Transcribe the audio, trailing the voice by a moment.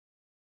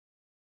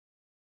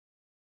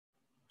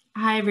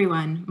Hi,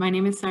 everyone. My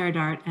name is Sarah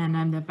Dart, and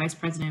I'm the Vice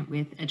President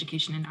with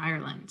Education in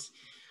Ireland.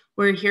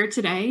 We're here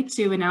today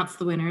to announce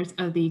the winners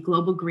of the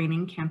Global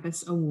Greening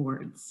Campus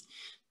Awards.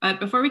 But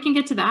before we can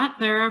get to that,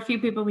 there are a few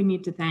people we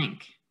need to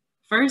thank.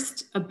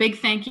 First, a big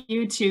thank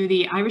you to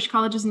the Irish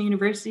colleges and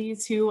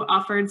universities who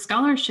offered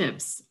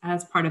scholarships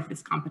as part of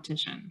this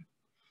competition.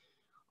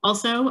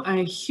 Also,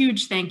 a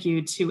huge thank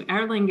you to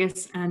Aer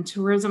Lingus and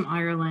Tourism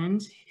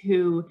Ireland,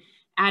 who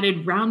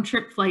added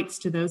round-trip flights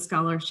to those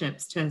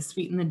scholarships to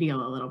sweeten the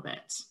deal a little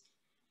bit.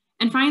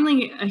 And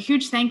finally, a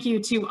huge thank you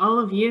to all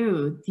of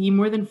you, the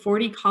more than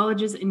 40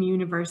 colleges and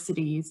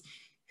universities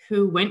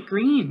who went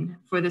green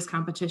for this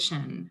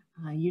competition.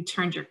 You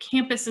turned your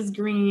campuses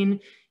green,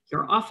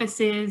 your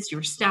offices,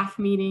 your staff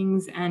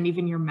meetings, and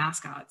even your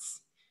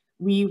mascots.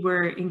 We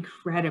were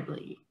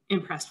incredibly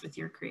impressed with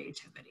your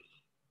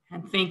creativity.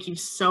 And thank you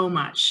so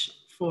much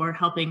for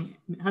helping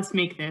us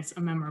make this a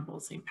memorable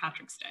St.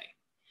 Patrick's Day.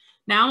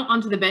 Now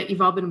onto the bit you've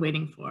all been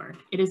waiting for.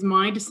 It is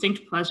my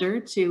distinct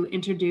pleasure to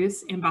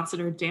introduce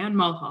Ambassador Dan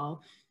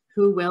Mulhall,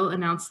 who will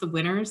announce the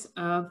winners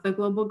of the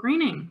Global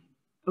Greening.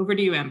 Over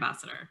to you,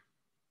 Ambassador.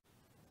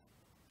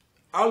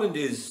 Ireland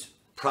is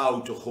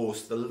proud to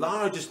host the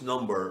largest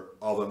number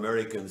of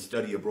American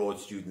study abroad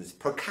students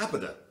per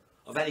capita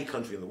of any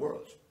country in the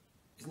world.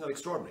 Isn't that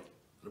extraordinary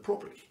and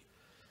appropriate?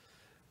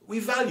 We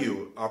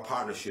value our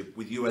partnership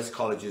with US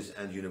colleges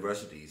and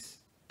universities,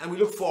 and we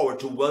look forward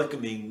to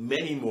welcoming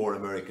many more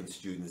American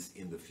students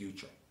in the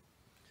future.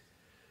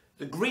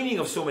 The greening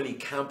of so many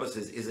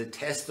campuses is a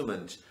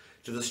testament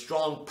to the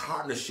strong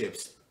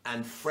partnerships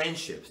and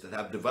friendships that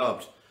have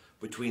developed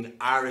between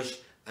Irish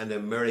and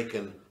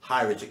American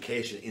higher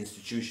education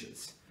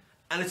institutions.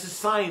 And it's a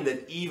sign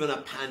that even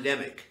a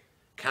pandemic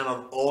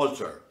cannot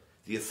alter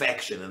the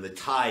affection and the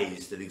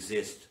ties that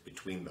exist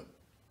between them.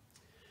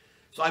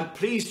 So I'm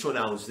pleased to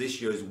announce this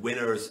year's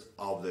winners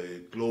of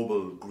the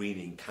Global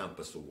Greening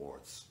Campus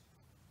Awards.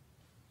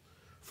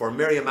 For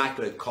Mary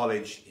Immaculate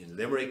College in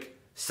Limerick,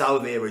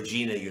 Salve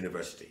Regina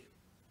University.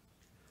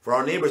 For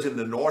our neighbours in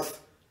the north,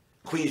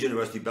 Queen's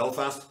University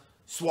Belfast,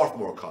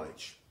 Swarthmore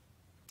College.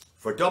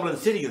 For Dublin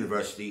City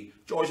University,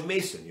 George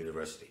Mason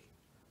University.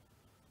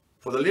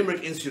 For the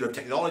Limerick Institute of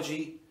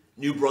Technology,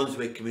 New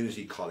Brunswick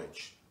Community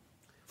College.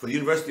 For the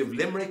University of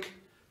Limerick,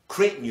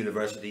 Creighton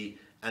University,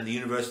 and the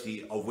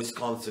University of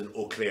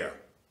Wisconsin-Eau Claire.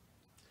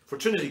 For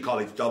Trinity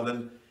College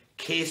Dublin,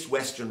 Case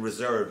Western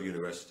Reserve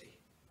University.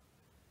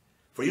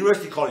 For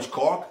University College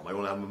Cork, my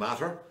own alma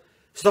mater,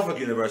 Suffolk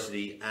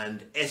University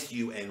and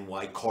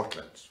SUNY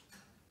Cortland.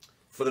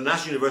 For the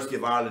National University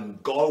of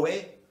Ireland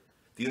Galway,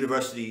 the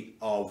University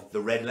of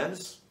the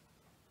Redlands.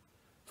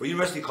 For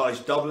University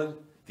College Dublin,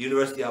 the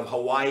University of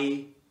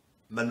Hawaii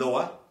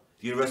Manoa,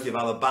 the University of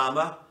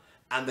Alabama,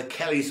 and the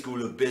Kelley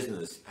School of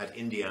Business at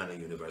Indiana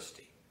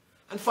University.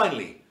 And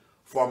finally,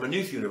 for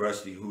Maynooth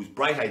University, whose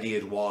bright idea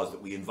it was that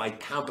we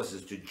invite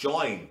campuses to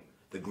join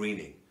the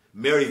greening,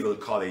 Maryville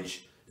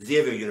College,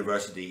 Xavier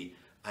University,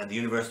 and the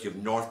University of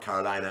North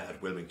Carolina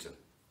at Wilmington.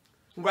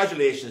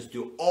 Congratulations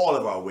to all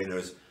of our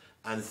winners,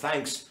 and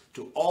thanks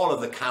to all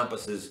of the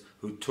campuses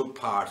who took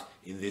part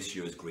in this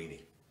year's greening.